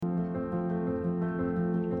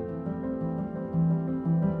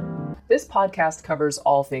This podcast covers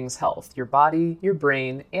all things health, your body, your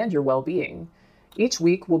brain, and your well-being. Each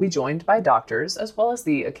week, we'll be joined by doctors, as well as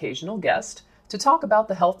the occasional guest, to talk about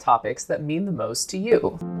the health topics that mean the most to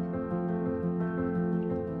you.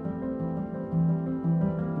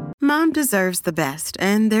 Mom deserves the best,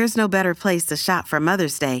 and there's no better place to shop for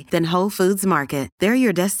Mother's Day than Whole Foods Market. They're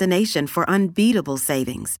your destination for unbeatable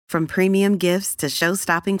savings, from premium gifts to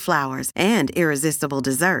show-stopping flowers and irresistible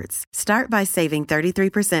desserts. Start by saving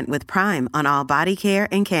 33% with Prime on all body care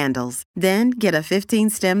and candles. Then get a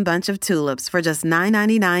 15-stem bunch of tulips for just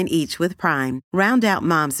 $9.99 each with Prime. Round out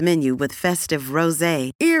Mom's menu with festive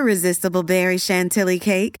rosé, irresistible berry chantilly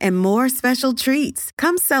cake, and more special treats.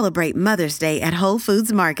 Come celebrate Mother's Day at Whole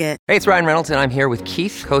Foods Market. Hey, it's Ryan Reynolds, and I'm here with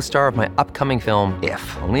Keith, co-star of my upcoming film,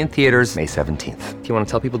 If, only in theaters May 17th. Do you want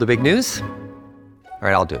to tell people the big news? All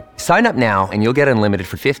right, I'll do it. Sign up now and you'll get unlimited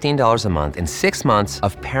for $15 a month and 6 months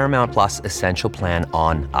of Paramount Plus Essential Plan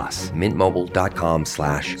on us.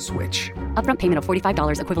 MintMobile.com/switch. Upfront payment of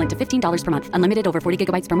 $45 equivalent to $15 per month. Unlimited over 40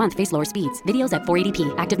 gigabytes per month. Face lower speeds. Videos at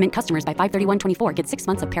 480p. Active Mint customers by 531.24 get 6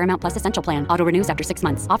 months of Paramount Plus Essential Plan. Auto renews after 6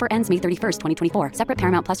 months. Offer ends May 31st, 2024. Separate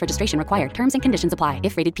Paramount Plus registration required. Terms and conditions apply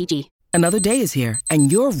if rated PG. Another day is here,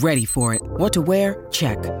 and you're ready for it. What to wear?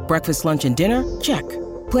 Check. Breakfast, lunch, and dinner? Check.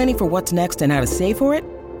 Planning for what's next and how to save for it?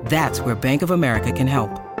 That's where Bank of America can help.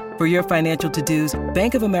 For your financial to-dos,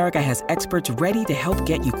 Bank of America has experts ready to help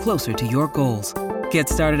get you closer to your goals. Get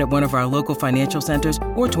started at one of our local financial centers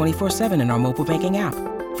or 24/7 in our mobile banking app.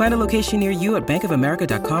 Find a location near you at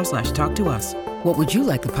bankofamerica.com/talktous. What would you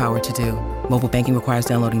like the power to do? Mobile banking requires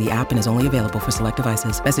downloading the app and is only available for select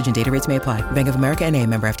devices. Message and data rates may apply. Bank of America N.A.,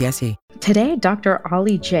 member FDIC. Today, Dr.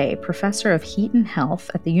 Ollie Jay, professor of heat and health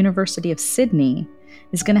at the University of Sydney,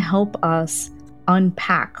 is going to help us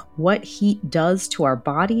unpack what heat does to our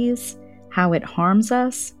bodies, how it harms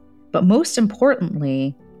us, but most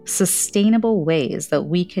importantly, sustainable ways that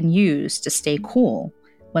we can use to stay cool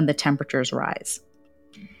when the temperatures rise.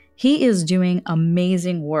 He is doing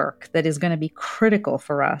amazing work that is going to be critical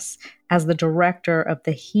for us as the director of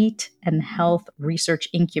the Heat and Health Research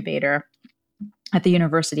Incubator at the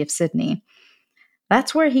University of Sydney.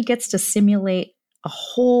 That's where he gets to simulate a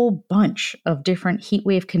whole bunch of different heat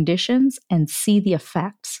wave conditions and see the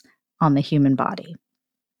effects on the human body.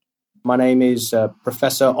 My name is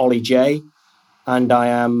Professor Ollie Jay, and I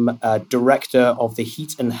am Director of the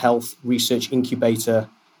Heat and Health Research Incubator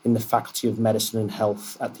in the Faculty of Medicine and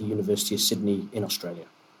Health at the University of Sydney in Australia.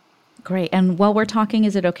 Great. And while we're talking,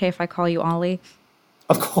 is it okay if I call you Ollie?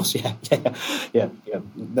 Of course, yeah.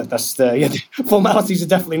 That's the formalities are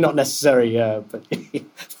definitely not necessary, but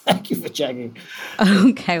thank you for checking.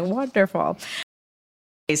 Okay, wonderful.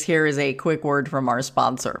 Here is a quick word from our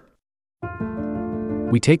sponsor.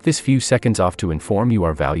 We take this few seconds off to inform you,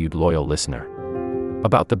 our valued loyal listener,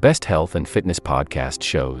 about the best health and fitness podcast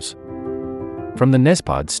shows from the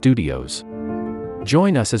Nespod Studios.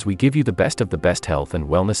 Join us as we give you the best of the best health and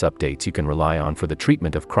wellness updates you can rely on for the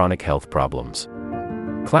treatment of chronic health problems.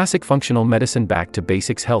 Classic functional medicine back to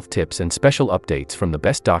basics health tips and special updates from the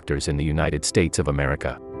best doctors in the United States of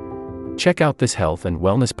America. Check out this health and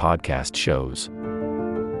wellness podcast shows.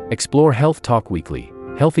 Explore Health Talk Weekly,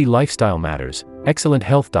 Healthy Lifestyle Matters, Excellent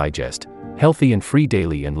Health Digest, Healthy and Free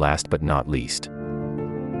Daily, and last but not least,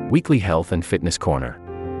 Weekly Health and Fitness Corner.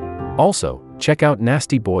 Also, check out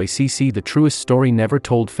Nasty Boy CC, the truest story never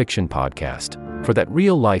told fiction podcast, for that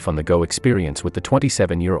real life on the go experience with the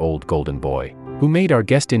 27-year-old golden boy, who made our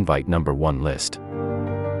guest invite #1 list.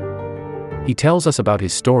 He tells us about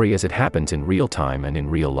his story as it happens in real time and in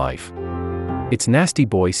real life. It's Nasty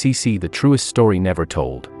Boy CC, the truest story never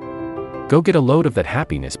told. Go get a load of that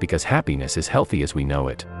happiness, because happiness is healthy as we know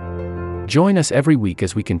it. Join us every week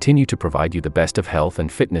as we continue to provide you the best of health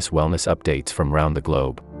and fitness wellness updates from around the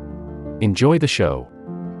globe. Enjoy the show.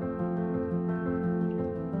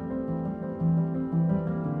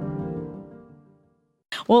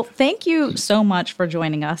 Well, thank you so much for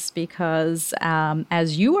joining us, because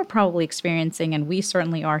as you are probably experiencing, and we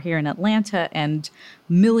certainly are here in Atlanta, and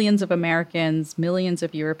millions of Americans, millions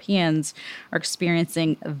of Europeans are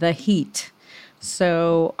experiencing the heat.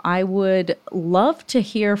 So I would love to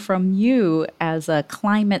hear from you as a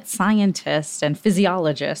climate scientist and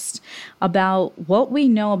physiologist about what we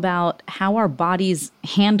know about how our bodies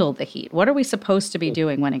handle the heat. What are we supposed to be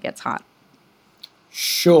doing when it gets hot?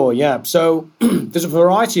 Sure, yeah. So there's a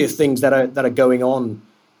variety of things that are going on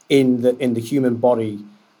in the human body,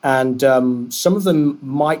 and some of them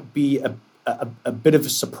might be a bit of a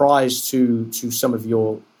surprise to some of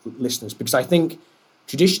your listeners, because I think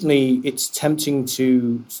traditionally it's tempting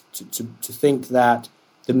to think that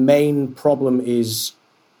the main problem is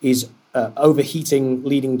overheating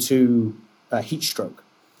leading to heat stroke.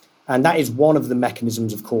 And that is one of the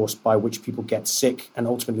mechanisms, of course, by which people get sick and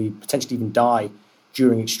ultimately potentially even die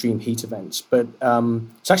during extreme heat events. But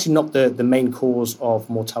it's actually not the main cause of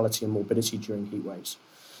mortality and morbidity during heat waves.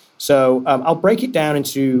 So I'll break it down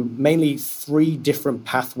into mainly 3 different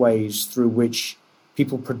pathways through which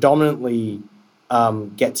people predominantly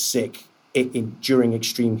get sick during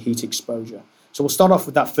extreme heat exposure. So we'll start off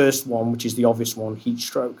with that first one, which is the obvious one, heat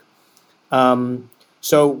stroke.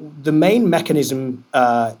 So the main mechanism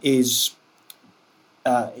is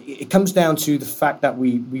it comes down to the fact that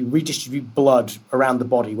we redistribute blood around the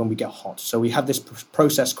body when we get hot. So we have this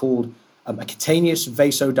process called a cutaneous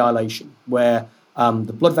vasodilation, where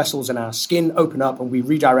the blood vessels in our skin open up and we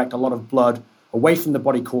redirect a lot of blood away from the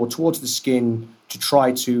body core towards the skin to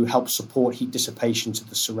try to help support heat dissipation to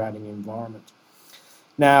the surrounding environment.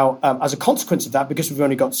 Now, as a consequence of that, because we've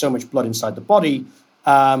only got so much blood inside the body,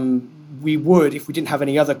 we would, if we didn't have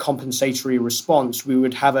any other compensatory response, we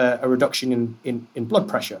would have a reduction in blood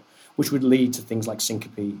pressure, which would lead to things like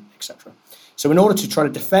syncope, etc. So in order to try to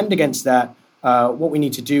defend against that, what we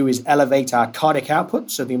need to do is elevate our cardiac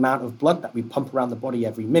output, so the amount of blood that we pump around the body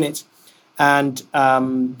every minute. And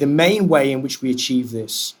the main way in which we achieve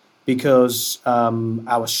this, because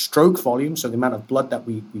our stroke volume, so the amount of blood that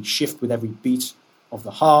we shift with every beat of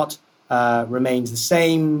the heart, remains the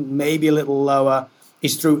same, maybe a little lower,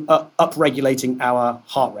 is through upregulating our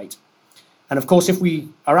heart rate. And of course, if we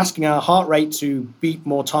are asking our heart rate to beat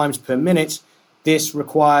more times per minute, this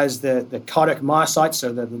requires the cardiac myocytes,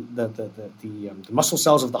 so the muscle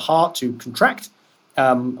cells of the heart, to contract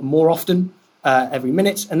more often every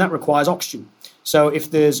minute, and that requires oxygen. So if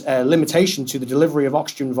there's a limitation to the delivery of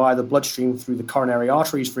oxygen via the bloodstream through the coronary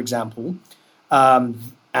arteries, for example,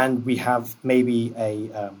 and we have maybe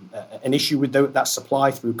an issue with that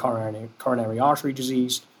supply through coronary artery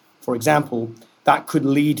disease, for example, that could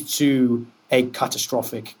lead to a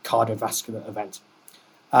catastrophic cardiovascular event.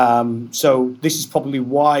 So this is probably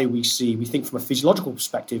why we think from a physiological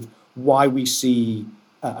perspective, why we see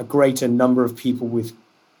a greater number of people with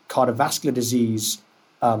cardiovascular disease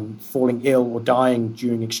falling ill or dying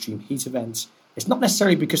during extreme heat events. It's not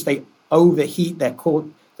necessarily because they overheat, their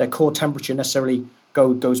core temperature necessarily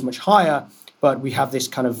goes much higher, but we have this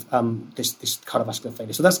kind of this cardiovascular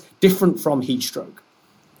failure. So that's different from heat stroke.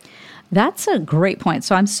 That's a great point.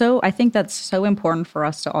 So I think that's so important for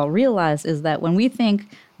us to all realize, is that when we think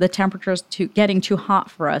the temperature's getting too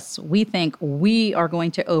hot for us, we think we are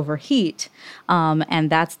going to overheat. And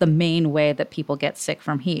that's the main way that people get sick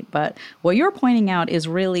from heat. But what you're pointing out is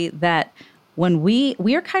really that when we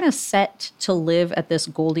are kind of set to live at this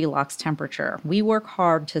Goldilocks temperature, we work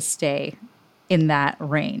hard to stay in that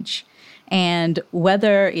range. And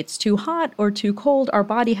whether it's too hot or too cold, our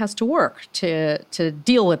body has to work to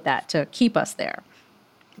deal with that, to keep us there.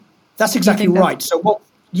 That's exactly right. So what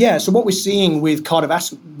we're seeing with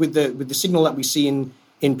with the signal that we see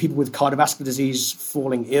in people with cardiovascular disease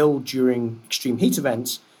falling ill during extreme heat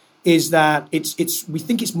events is that we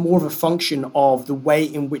think it's more of a function of the way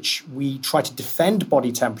in which we try to defend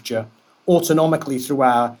body temperature autonomically through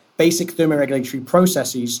our basic thermoregulatory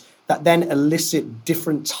processes that then elicit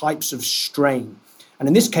different types of strain. And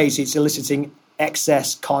in this case, it's eliciting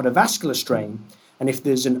excess cardiovascular strain. And if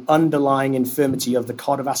there's an underlying infirmity of the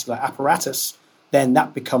cardiovascular apparatus, then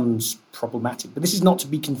that becomes problematic. But this is not to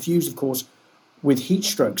be confused, of course, with heat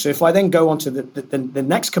stroke. So if I then go on to the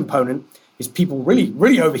next component, is people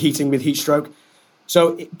really overheating with heat stroke.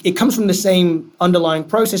 So it comes from the same underlying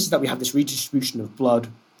processes that we have this redistribution of blood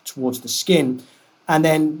towards the skin. And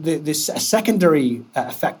then the secondary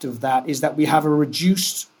effect of that is that we have a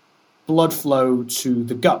reduced blood flow to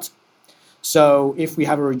the gut. So if we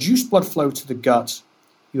have a reduced blood flow to the gut,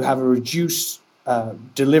 you have a reduced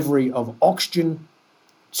delivery of oxygen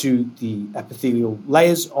to the epithelial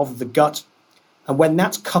layers of the gut. And when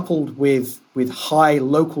that's coupled with high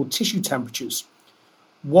local tissue temperatures,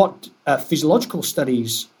 what physiological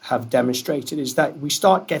studies have demonstrated is that we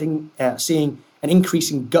start seeing an increase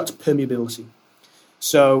in gut permeability.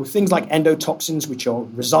 So things like endotoxins, which are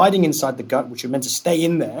residing inside the gut, which are meant to stay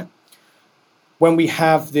in there, when we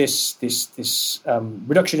have this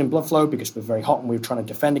reduction in blood flow because we're very hot and we're trying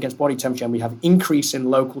to defend against body temperature, and we have increase in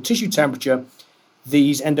local tissue temperature,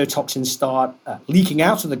 these endotoxins start leaking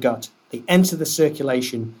out of the gut. They enter the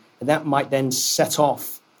circulation, and that might then set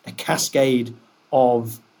off a cascade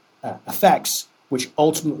of effects, which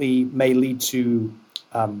ultimately may lead to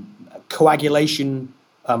coagulation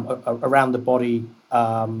around the body,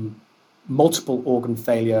 multiple organ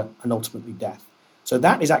failure, and ultimately death. So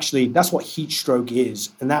that's what heat stroke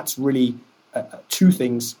is. And that's really two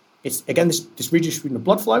things. It's, again, this redistribution of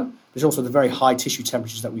blood flow. There's also the very high tissue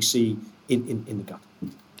temperatures that we see in the gut.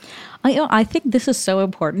 I think this is so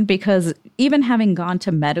important because even having gone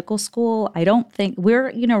to medical school, I don't think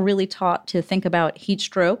we're, really taught to think about heat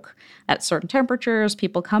stroke at certain temperatures.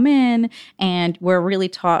 People come in and we're really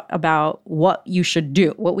taught about what you should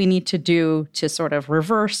do, what we need to do to sort of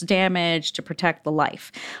reverse damage, to protect the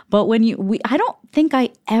life. But I don't think I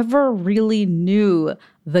ever really knew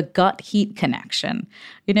the gut heat connection,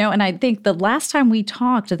 and I think the last time we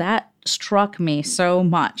talked, that struck me so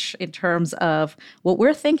much in terms of what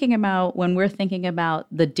we're thinking about when we're thinking about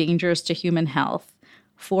the dangers to human health.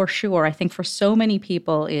 For sure, I think for so many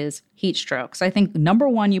people is heat strokes. I think number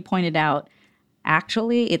one, you pointed out,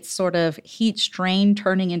 actually, it's sort of heat strain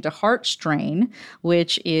turning into heart strain,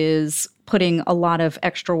 which is putting a lot of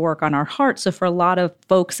extra work on our heart. So for a lot of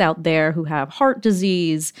folks out there who have heart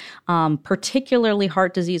disease, particularly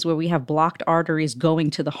heart disease where we have blocked arteries going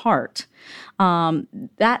to the heart,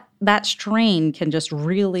 that strain can just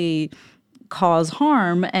really cause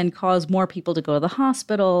harm and cause more people to go to the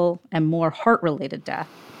hospital and more heart-related death.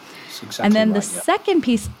 Exactly and then right, the second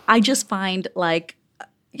piece, I just find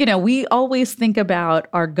we always think about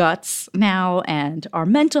our guts now and our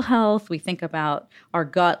mental health. We think about our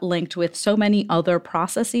gut linked with so many other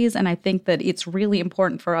processes. And I think that it's really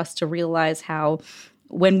important for us to realize how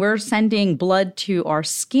when we're sending blood to our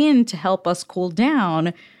skin to help us cool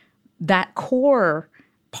down, that core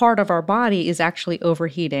part of our body is actually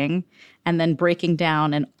overheating and then breaking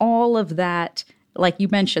down. And all of that, like you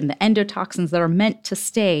mentioned, the endotoxins that are meant to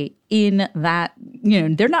stay in that,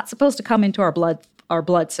 they're not supposed to come into our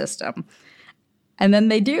blood system. And then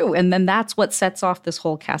they do. And then that's what sets off this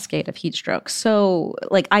whole cascade of heat stroke. So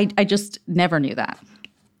I just never knew that.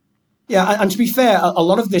 Yeah, and to be fair, a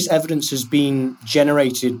lot of this evidence has been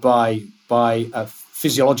generated by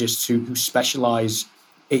physiologists who specialize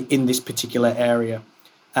in this particular area.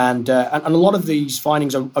 And a lot of these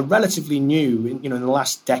findings are relatively new in the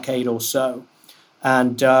last decade or so.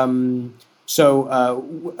 And so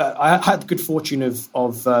I had the good fortune of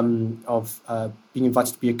being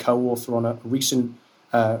invited to be a co-author on a recent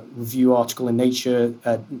review article in Nature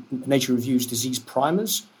Reviews Disease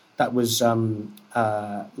Primers that was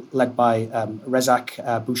led by Rezak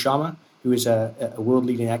Boushama, who is a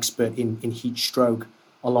world-leading expert in heat stroke,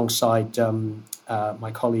 alongside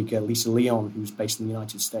my colleague Lisa Leon, who's based in the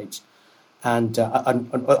United States, and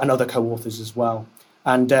other co-authors as well.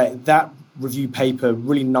 And that review paper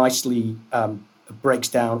really nicely breaks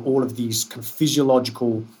down all of these kind of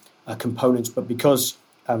physiological components. But because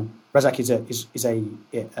Rezak is a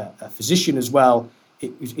physician as well,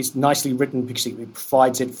 it's nicely written because it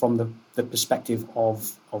provides it from the perspective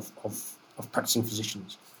of practicing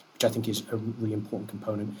physicians, which I think is a really important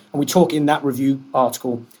component. And we talk in that review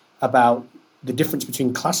article about the difference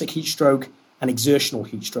between classic heat stroke and exertional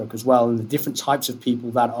heat stroke as well, and the different types of people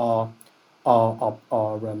that are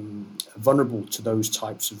vulnerable to those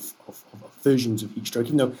types of versions of heat stroke.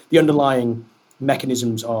 Even though the underlying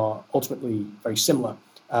mechanisms are ultimately very similar,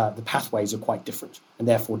 the pathways are quite different, and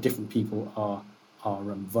therefore different people are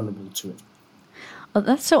vulnerable to it.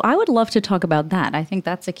 So I would love to talk about that. I think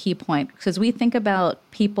that's a key point because we think about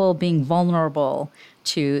people being vulnerable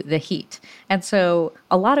to the heat. And so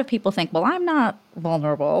a lot of people think, well, I'm not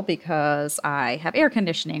vulnerable because I have air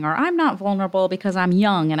conditioning, or I'm not vulnerable because I'm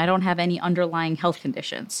young and I don't have any underlying health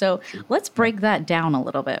conditions. So let's break that down a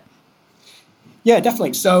little bit. Yeah,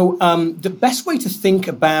 definitely. So the best way to think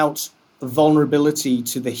about vulnerability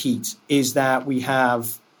to the heat is that we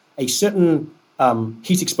have a certain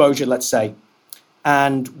heat exposure, let's say,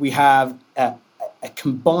 and we have a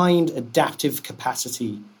combined adaptive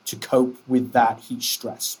capacity to cope with that heat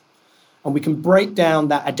stress. And we can break down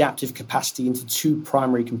that adaptive capacity into two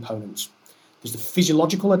primary components. There's the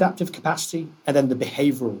physiological adaptive capacity and then the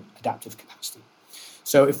behavioral adaptive capacity.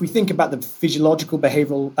 So if we think about the physiological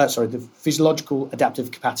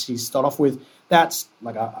adaptive capacity to start off with, that's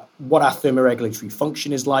like what our thermoregulatory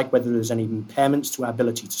function is like, whether there's any impairments to our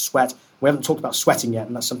ability to sweat. We haven't talked about sweating yet,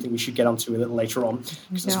 and that's something we should get onto a little later on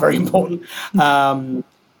because it's very important.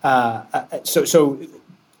 So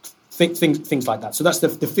things like that. So that's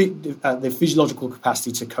the physiological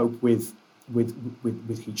capacity to cope with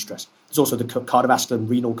heat stress. There's also the cardiovascular and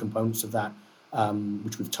renal components of that,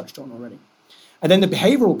 which we've touched on already. And then the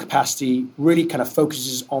behavioral capacity really kind of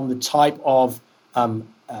focuses on the type of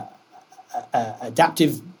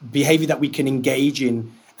adaptive behavior that we can engage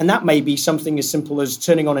in. And that may be something as simple as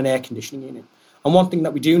turning on an air conditioning unit. And one thing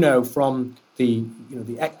that we do know from the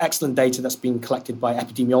excellent data that's been collected by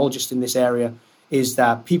epidemiologists in this area is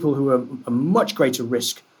that people who are a much greater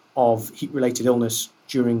risk of heat-related illness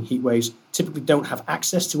during heat waves typically don't have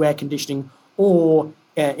access to air conditioning, or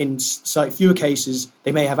in slightly fewer cases,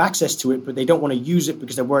 they may have access to it, but they don't want to use it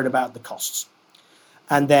because they're worried about the costs.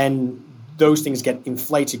 And then those things get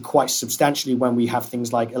inflated quite substantially when we have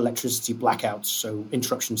things like electricity blackouts, so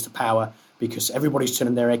interruptions to power, because everybody's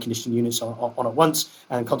turning their air conditioning units on at once,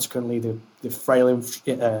 and consequently the frail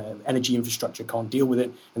energy infrastructure can't deal with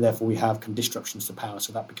it, and therefore we have disruptions to power,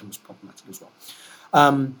 so that becomes problematic as well.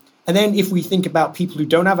 And then if we think about people who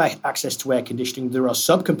don't have access to air conditioning, there are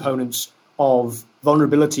subcomponents of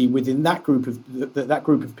vulnerability within that group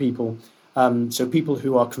of people. So people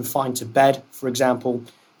who are confined to bed, for example,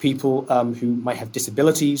 people who might have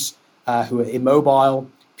disabilities, who are immobile,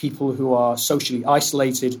 people who are socially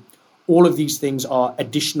isolated. All of these things are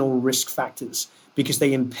additional risk factors because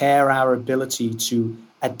they impair our ability to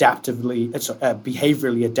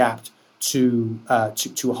behaviorally adapt to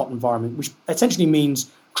a hot environment, which essentially means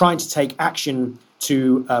trying to take action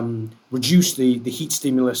to reduce the heat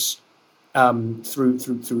stimulus through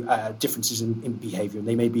differences in behavior.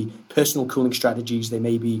 They may be personal cooling strategies. They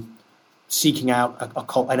may be seeking out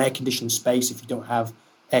an air-conditioned space if you don't have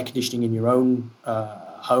air conditioning in your own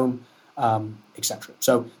home, etc.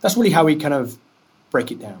 So that's really how we kind of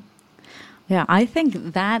break it down. Yeah, I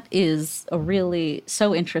think that is a really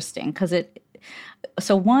so interesting because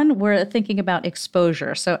so one, we're thinking about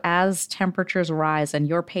exposure. So as temperatures rise, and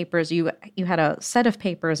your papers, you had a set of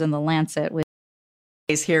papers in the Lancet with.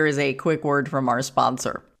 Here is a quick word from our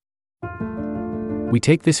sponsor. We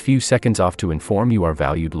take this few seconds off to inform you, our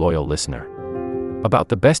valued loyal listener, about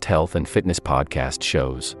the best health and fitness podcast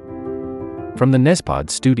shows from the Nespod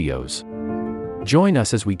studios. Join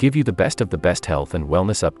us as we give you the best of the best health and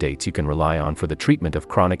wellness updates you can rely on for the treatment of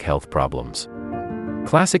chronic health problems.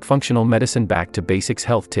 Classic functional medicine back to basics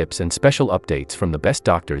health tips and special updates from the best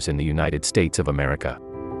doctors in the United States of America.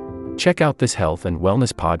 Check out this health and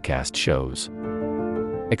wellness podcast shows.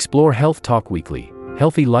 Explore Health Talk Weekly,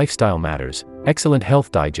 Healthy Lifestyle Matters, Excellent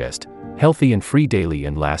Health Digest, Healthy and Free Daily,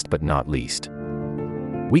 and last but not least,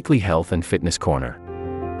 Weekly Health and Fitness Corner.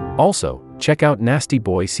 Also, check out Nasty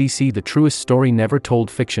Boy CC, the truest story never told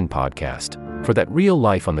fiction podcast, for that real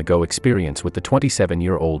life on the go experience with the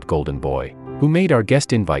 27-year-old golden boy, who made our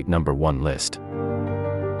guest invite #1 list.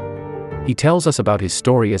 He tells us about his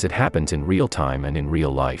story as it happens in real time and in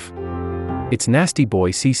real life. It's Nasty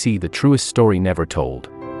Boy CC, the truest story never told.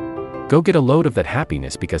 Go get a load of that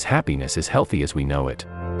happiness, because happiness is healthy as we know it.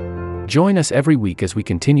 Join us every week as we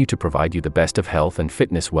continue to provide you the best of health and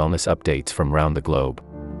fitness wellness updates from around the globe.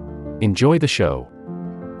 Enjoy the show.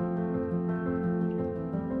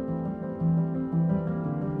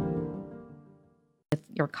 With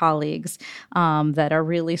your colleagues that are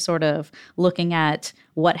really sort of looking at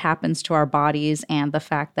what happens to our bodies, and the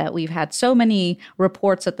fact that we've had so many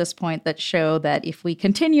reports at this point that show that if we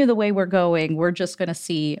continue the way we're going, we're just going to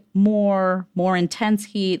see more intense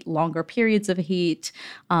heat, longer periods of heat.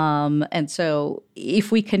 And so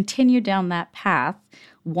if we continue down that path,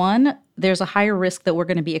 one, there's a higher risk that we're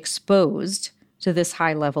going to be exposed to this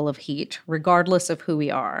high level of heat, regardless of who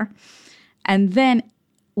we are. And then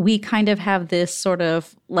we kind of have this sort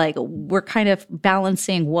of like, we're kind of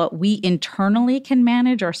balancing what we internally can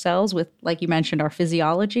manage ourselves with, like you mentioned, our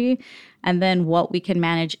physiology, and then what we can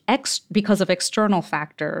manage because of external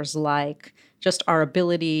factors like just our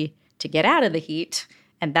ability to get out of the heat.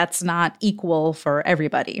 And that's not equal for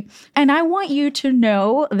everybody. And I want you to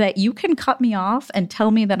know that you can cut me off and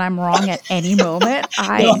tell me that I'm wrong at any moment.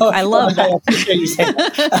 I love that. I appreciate you saying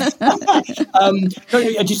that. I'm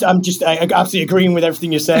absolutely agreeing with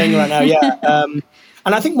everything you're saying right now. Yeah. And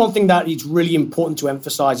I think one thing that is really important to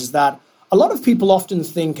emphasize is that a lot of people often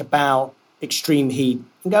think about extreme heat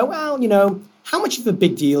and go, well, how much of a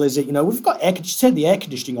big deal is it? We've got just turn the air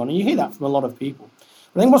conditioning on, and you hear that from a lot of people.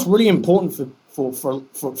 But I think what's really important for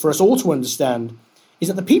us all to understand is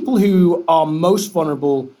that the people who are most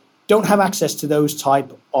vulnerable don't have access to those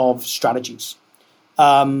type of strategies.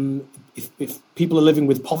 If people are living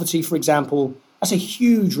with poverty, for example, that's a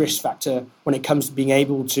huge risk factor when it comes to being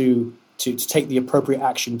able to take the appropriate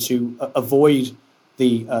action to avoid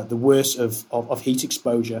the worst of heat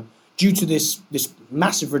exposure due to this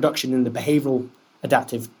massive reduction in the behavioral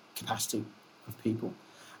adaptive capacity of people.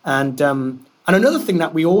 And another thing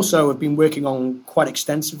that we also have been working on quite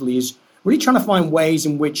extensively is really trying to find ways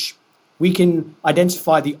in which we can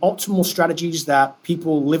identify the optimal strategies that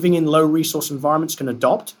people living in low resource environments can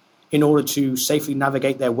adopt in order to safely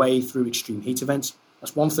navigate their way through extreme heat events.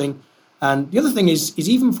 That's one thing. And the other thing is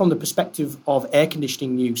even from the perspective of air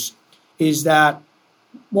conditioning use, is that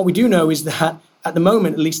what we do know is that at the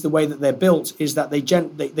moment, at least the way that they're built, is that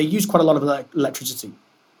they use quite a lot of electricity.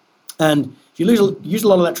 And if you use a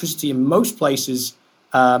lot of electricity in most places,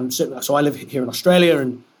 so I live here in Australia,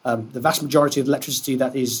 and the vast majority of the electricity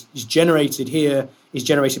that is generated here is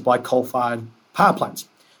generated by coal-fired power plants.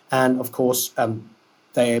 And of course,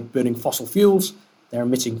 they're burning fossil fuels, they're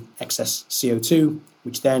emitting excess CO2,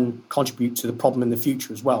 which then contribute to the problem in the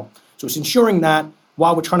future as well. So it's ensuring that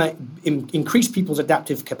while we're trying to increase people's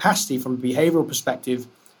adaptive capacity from a behavioral perspective,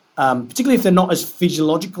 particularly if they're not as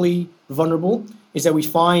physiologically vulnerable, is that we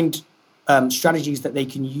find strategies that they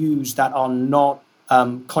can use that are not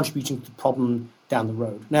contributing to the problem down the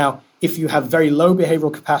road. Now, if you have very low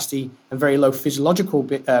behavioral capacity and very low physiological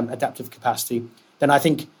adaptive capacity, then I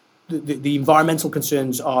think the environmental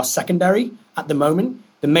concerns are secondary at the moment.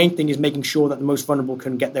 The main thing is making sure that the most vulnerable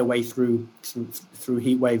can get their way through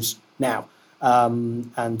heat waves now.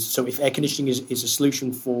 And so if air conditioning is a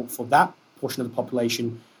solution for that portion of the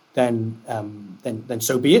population, then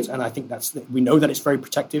so be it. And I think we know that it's very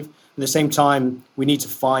protective. At the same time, we need to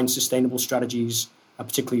find sustainable strategies,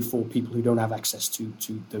 particularly for people who don't have access to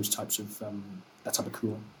those types of that type of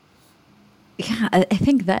cooling. Yeah, I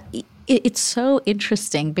think that it's so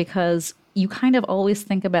interesting because you kind of always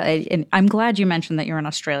think about it, and I'm glad you mentioned that you're in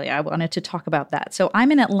Australia. I wanted to talk about that. So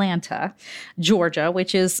I'm in Atlanta, Georgia,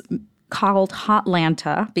 which is called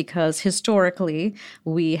Hotlanta because historically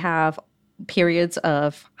we have periods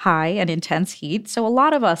of high and intense heat. So a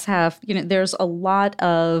lot of us have, there's a lot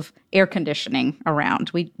of air conditioning around.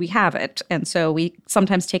 We have it. And so we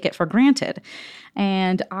sometimes take it for granted.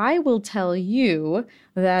 And I will tell you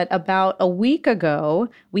that about a week ago,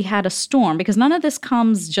 we had a storm because none of this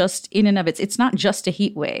comes just in and of it's not just a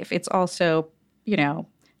heat wave. It's also,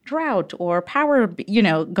 drought or power,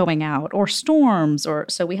 going out or storms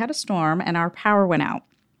so we had a storm and our power went out.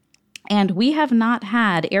 And we have not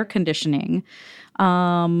had air conditioning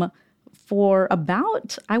for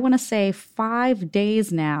about, I want to say 5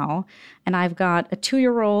 days now. And I've got a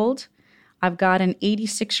 2-year-old, I've got an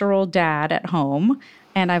 86-year-old dad at home,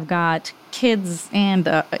 and I've got kids and,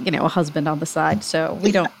 a husband on the side. So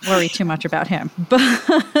we don't worry too much about him. But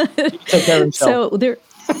take care of himself.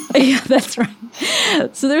 Yeah, that's right.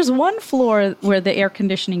 So there's one floor where the air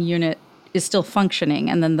conditioning unit is still functioning,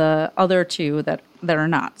 and then the other two that are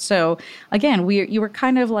not. So again, you were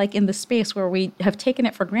kind of like in the space where we have taken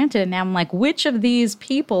it for granted, and now I'm like, which of these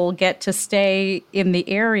people get to stay in the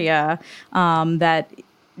area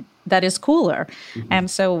that is cooler? Mm-hmm. And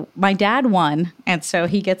so my dad won, and so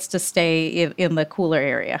he gets to stay in the cooler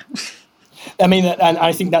area. I mean, and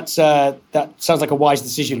I think that sounds like a wise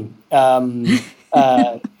decision.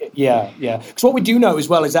 Yeah. Because what we do know as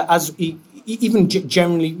well is that as even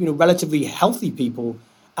generally, relatively healthy people,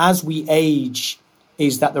 as we age,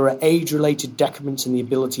 is that there are age-related decrements in the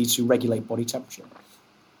ability to regulate body temperature.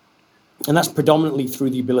 And that's predominantly through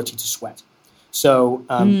the ability to sweat. So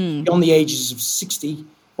beyond the ages of 60,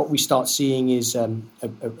 what we start seeing is a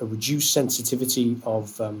reduced sensitivity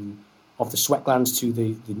of the sweat glands to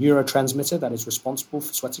the neurotransmitter that is responsible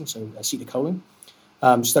for sweating, so acetylcholine.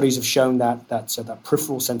 Studies have shown that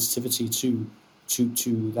peripheral sensitivity to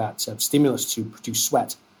that stimulus to produce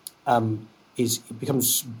sweat it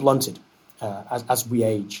becomes blunted as we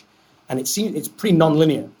age, and it's pretty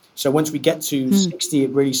non-linear. So once we get to 60, it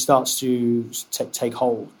really starts to take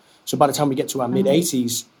hold. So by the time we get to our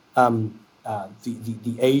mid-80s,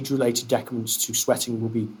 the age-related decrements to sweating will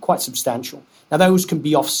be quite substantial. Now those can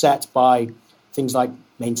be offset by things like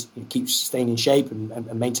keep staying in shape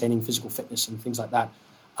and maintaining physical fitness and things like that.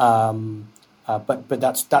 But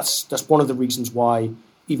that's one of the reasons why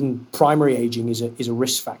even primary aging is a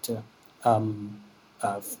risk factor from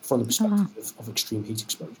the perspective of extreme heat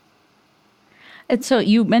exposure. And so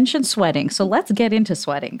you mentioned sweating. So let's get into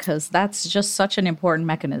sweating because that's just such an important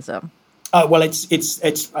mechanism. Well, it's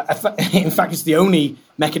in fact it's the only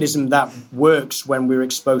mechanism that works when we're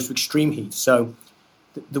exposed to extreme heat. So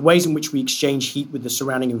the ways in which we exchange heat with the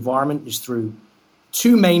surrounding environment is through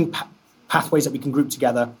two main pathways that we can group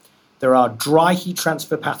together. There are dry heat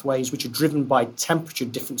transfer pathways, which are driven by temperature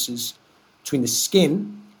differences between the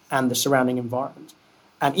skin and the surrounding environment.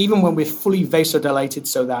 And even when we're fully vasodilated,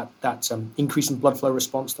 so that increase in blood flow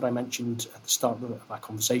response that I mentioned at the start of our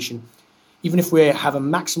conversation, even if we have a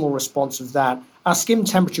maximal response of that, our skin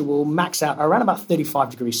temperature will max out around about 35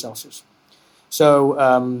 degrees Celsius. So,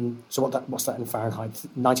 what's that in Fahrenheit?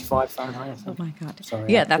 95 Fahrenheit, I think. Oh my God! Sorry,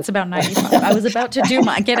 yeah, that's about 95. I was about to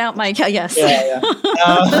get out my yes. Yeah.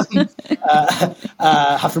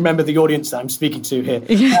 Have to remember the audience that I'm speaking to here.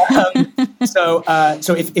 So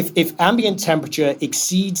if ambient temperature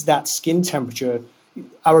exceeds that skin temperature,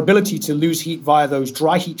 our ability to lose heat via those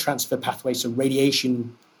dry heat transfer pathways, so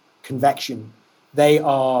radiation, convection, they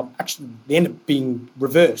end up being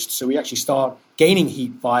reversed. So we actually start gaining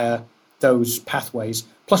heat via those pathways.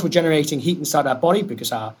 Plus, we're generating heat inside our body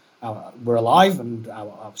because we're alive and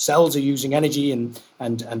our cells are using energy, and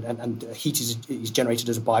heat is generated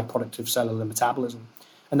as a byproduct of cellular metabolism.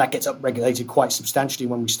 And that gets upregulated quite substantially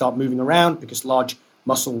when we start moving around, because large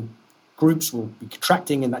muscle groups will be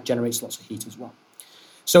contracting, and that generates lots of heat as well.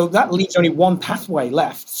 So that leaves only one pathway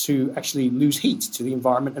left to actually lose heat to the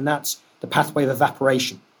environment, and that's the pathway of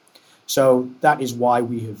evaporation. So that is why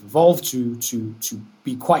we have evolved to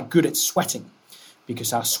be quite good at sweating,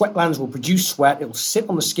 because our sweat glands will produce sweat, it will sit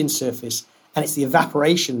on the skin surface, and it's the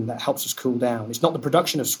evaporation that helps us cool down. It's not the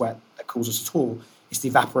production of sweat that cools us at all, it's the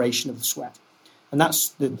evaporation of the sweat. And that's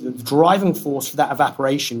the driving force for that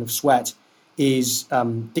evaporation of sweat is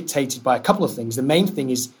dictated by a couple of things. The main thing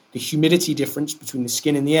is the humidity difference between the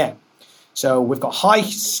skin and the air. So we've got high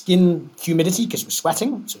skin humidity because we're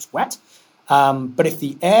sweating, so it's wet. But if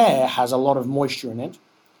the air has a lot of moisture in it,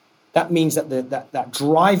 that means that that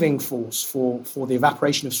driving force for the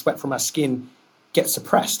evaporation of sweat from our skin gets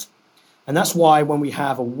suppressed. And that's why when we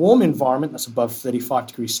have a warm environment that's above 35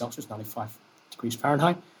 degrees Celsius, 95 degrees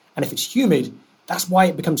Fahrenheit, and if it's humid, that's why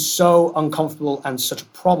it becomes so uncomfortable and such a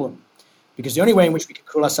problem. Because the only way in which we can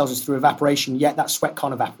cool ourselves is through evaporation, yet that sweat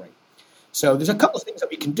can't evaporate. So there's a couple of things that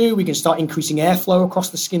we can do. We can start increasing airflow across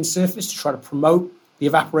the skin surface to try to promote the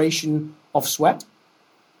evaporation of sweat.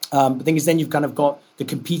 But the thing is, then you've kind of got the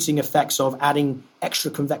competing effects of adding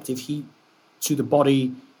extra convective heat to the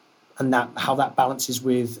body, and how that balances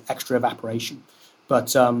with extra evaporation.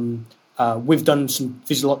 But we've done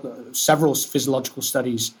several physiological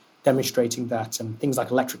studies demonstrating that things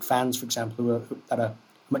like electric fans, for example, that are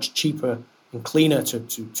much cheaper and cleaner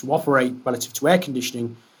to operate relative to air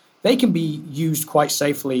conditioning, they can be used quite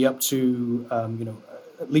safely up to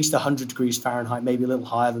at least 100 degrees Fahrenheit, maybe a little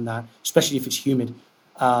higher than that, especially if it's humid.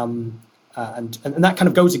 And that kind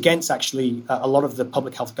of goes against actually a lot of the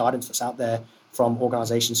public health guidance that's out there from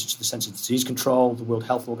organizations such as the Centers for Disease Control, the World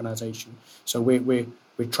Health Organization. So we're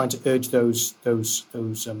trying to urge those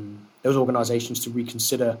organizations to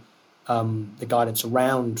reconsider the guidance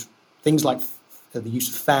around things like the use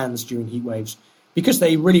of fans during heat waves, because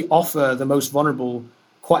they really offer the most vulnerable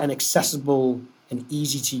quite an accessible and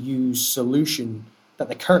easy to use solution that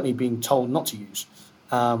they're currently being told not to use.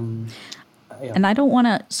 And I don't want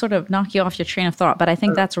to sort of knock you off your train of thought, but I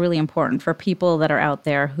think that's really important for people that are out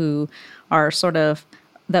there who are sort of,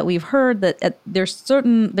 that we've heard that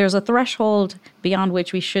there's a threshold beyond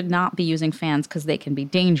which we should not be using fans because they can be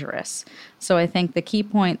dangerous. So I think the key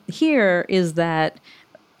point here is that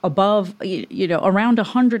above, around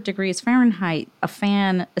 100 degrees Fahrenheit, a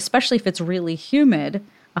fan, especially if it's really humid,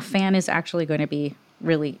 a fan is actually going to be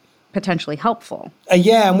really potentially helpful.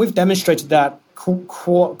 And we've demonstrated that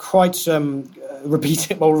quite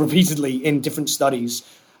repeatedly in different studies.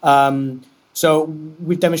 So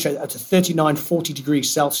we've demonstrated up to 39, 40 degrees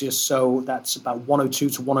Celsius, so that's about 102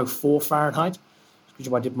 to 104 Fahrenheit.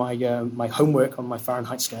 I did my homework on my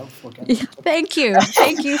Fahrenheit scale. Thank you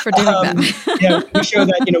for doing that. We show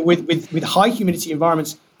that with high humidity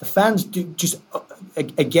environments, the fans do just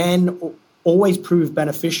again always prove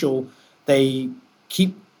beneficial. They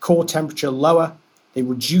keep core temperature lower. They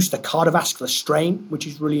reduce the cardiovascular strain, which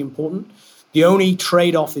is really important. The only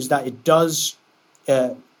trade-off is that it does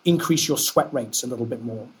increase your sweat rates a little bit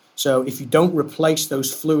more. So if you don't replace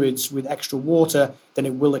those fluids with extra water, then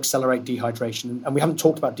it will accelerate dehydration. And we haven't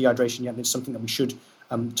talked about dehydration yet, and it's something that we should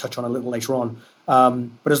touch on a little later on.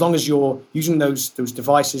 But as long as you're using those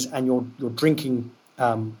devices and you're drinking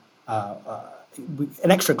an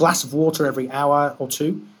extra glass of water every hour or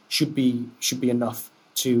two, should be enough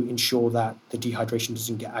to ensure that the dehydration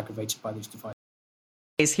doesn't get aggravated by these devices.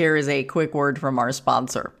 Here is a quick word from our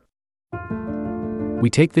sponsor. We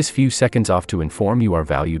take this few seconds off to inform you, our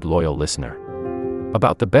valued loyal listener,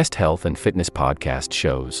 about the best health and fitness podcast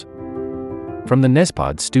shows from the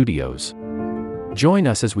Nespod studios. Join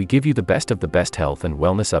us as we give you the best of the best health and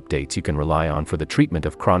wellness updates you can rely on for the treatment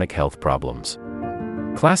of chronic health problems.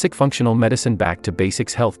 Classic functional medicine back to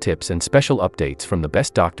basics health tips and special updates from the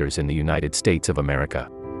best doctors in the United States of America.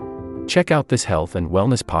 Check out this health and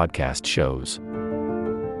wellness podcast shows.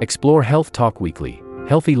 Explore Health Talk Weekly,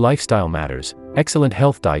 Healthy Lifestyle Matters, Excellent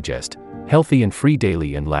Health Digest, Healthy and Free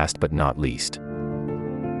Daily, and last but not least,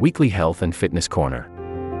 Weekly Health and Fitness Corner.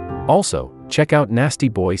 Also, check out Nasty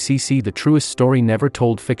Boy CC, the truest story never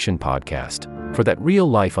told fiction podcast, for that real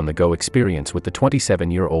life on the go experience with the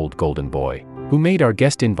 27-year-old golden boy, who made our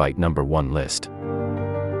guest invite #1 list.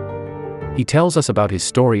 He tells us about his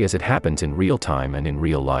story as it happens in real time and in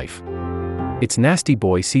real life. It's Nasty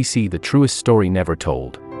Boy CC, the truest story never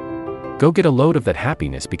told. Go get a load of that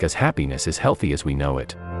happiness, because happiness is healthy as we know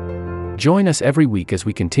it. Join us every week as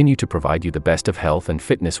we continue to provide you the best of health and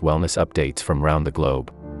fitness wellness updates from around the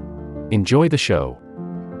globe. Enjoy the show.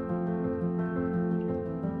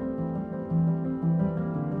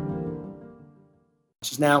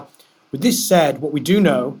 Now, with this said, what we do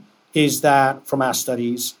know is that from our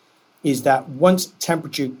studies is that once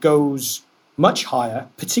temperature goes much higher,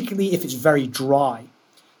 particularly if it's very dry.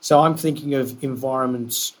 So I'm thinking of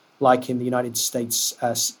environments like in the United States,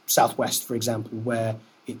 Southwest, for example, where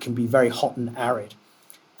it can be very hot and arid.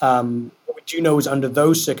 What we do know is under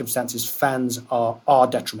those circumstances, fans are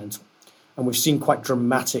detrimental. And we've seen quite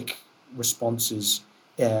dramatic responses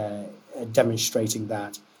demonstrating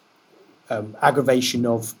that. Aggravation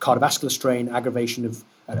of cardiovascular strain, aggravation of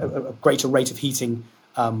a greater rate of heating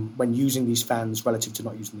when using these fans relative to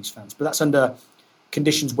not using these fans. But that's under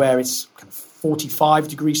conditions where it's kind of 45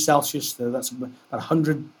 degrees Celsius, so that's about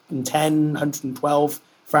 110, 112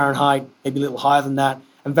 Fahrenheit, maybe a little higher than that,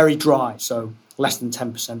 and very dry, so less than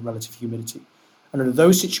 10% relative humidity. And under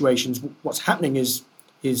those situations, what's happening is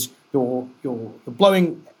you're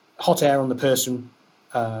blowing hot air on the person.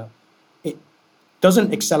 It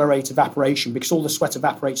doesn't accelerate evaporation because all the sweat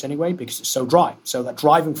evaporates anyway because it's so dry. So that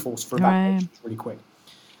driving force for evaporation is really quick.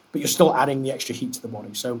 But you're still adding the extra heat to the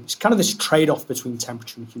body. So it's kind of this trade-off between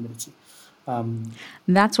temperature and humidity.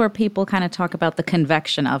 That's where people kind of talk about the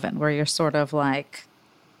convection oven, where you're sort of like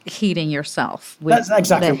heating yourself with that's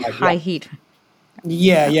exactly the right, high heat.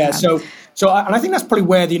 Yeah. So and I think that's probably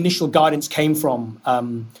where the initial guidance came from.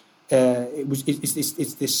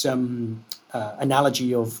 It's this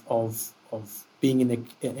analogy of being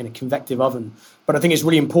in a convective oven. But I think it's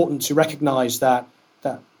really important to recognize that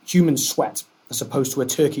humans sweat as opposed to a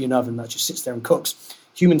turkey in an oven that just sits there and cooks.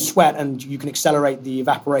 Humans sweat, and you can accelerate the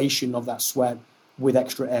evaporation of that sweat with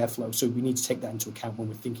extra airflow. So we need to take that into account when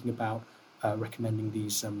we're thinking about recommending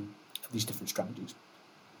these different strategies.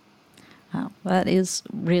 Wow, that is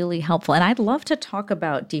really helpful. And I'd love to talk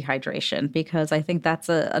about dehydration, because I think that's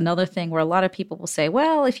another thing where a lot of people will say,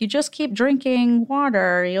 well, if you just keep drinking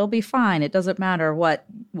water, you'll be fine. It doesn't matter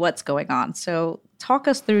what's going on. So talk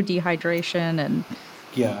us through dehydration and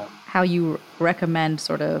how you recommend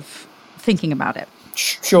sort of thinking about it.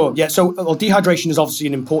 Sure. Yeah. So dehydration is obviously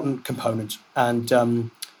an important component. And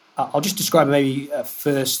I'll just describe maybe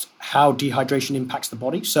first how dehydration impacts the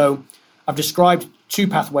body. So I've described two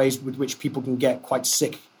pathways with which people can get quite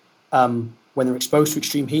sick when they're exposed to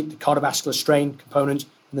extreme heat, the cardiovascular strain component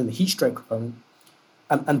and then the heat stroke component.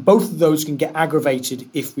 And both of those can get aggravated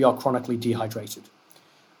if we are chronically dehydrated.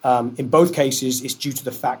 In both cases, it's due to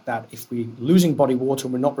the fact that if we're losing body water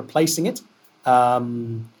and we're not replacing it,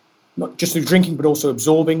 not just through drinking, but also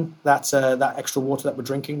absorbing that extra water that we're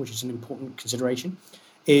drinking, which is an important consideration,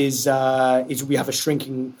 is we have a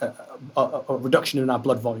shrinking, a reduction in our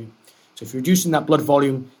blood volume. So if you're reducing that blood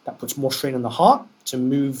volume, that puts more strain on the heart to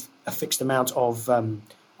move a fixed amount of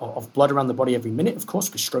blood around the body every minute, of course,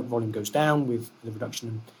 because stroke volume goes down with the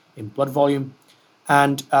reduction in blood volume,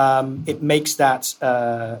 and it makes that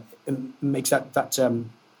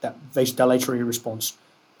vasodilatory response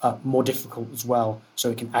more difficult as well. So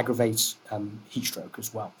it can aggravate heat stroke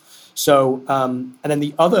as well. So and then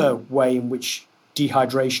the other way in which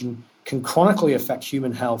dehydration can chronically affect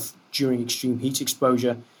human health during extreme heat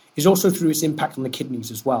exposure is also through its impact on the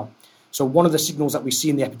kidneys as well. So one of the signals that we see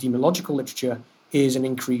in the epidemiological literature is an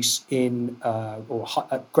increase in or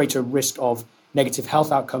a greater risk of negative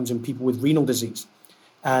health outcomes in people with renal disease.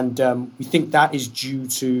 And we think that is due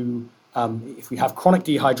to, if we have chronic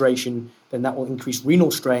dehydration, then that will increase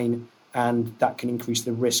renal strain, and that can increase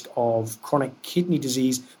the risk of chronic kidney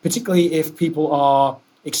disease, particularly if people are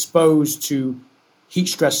exposed to heat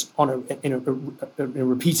stress in a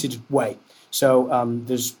repeated way. So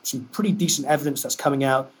there's some pretty decent evidence that's coming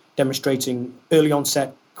out demonstrating early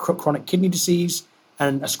onset chronic kidney disease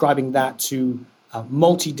and ascribing that to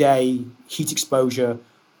multi-day heat exposure,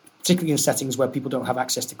 particularly in settings where people don't have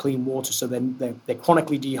access to clean water. So then they're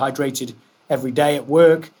chronically dehydrated every day at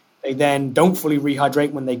work. They then don't fully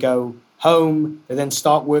rehydrate when they go home. They then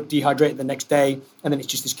start work dehydrated the next day. And then it's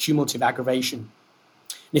just this cumulative aggravation.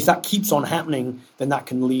 And if that keeps on happening, then that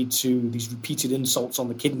can lead to these repeated insults on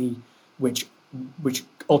the kidney, which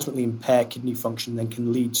ultimately impair kidney function, then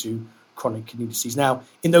can lead to chronic kidney disease. Now,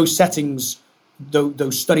 in those settings,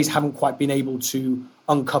 those studies haven't quite been able to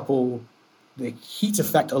uncouple the heat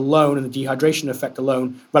effect alone and the dehydration effect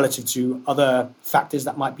alone relative to other factors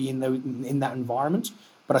that might be in that environment.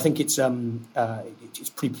 But I think it's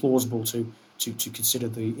pretty plausible to consider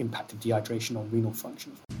the impact of dehydration on renal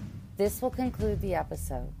function. This will conclude the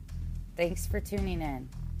episode. Thanks for tuning in.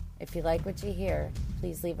 If you like what you hear,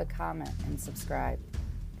 please leave a comment and subscribe.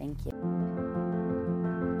 Thank you.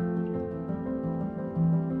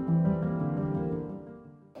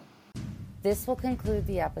 This will conclude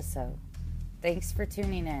the episode. Thanks for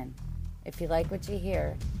tuning in. If you like what you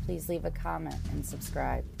hear, please leave a comment and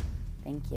subscribe. Thank you.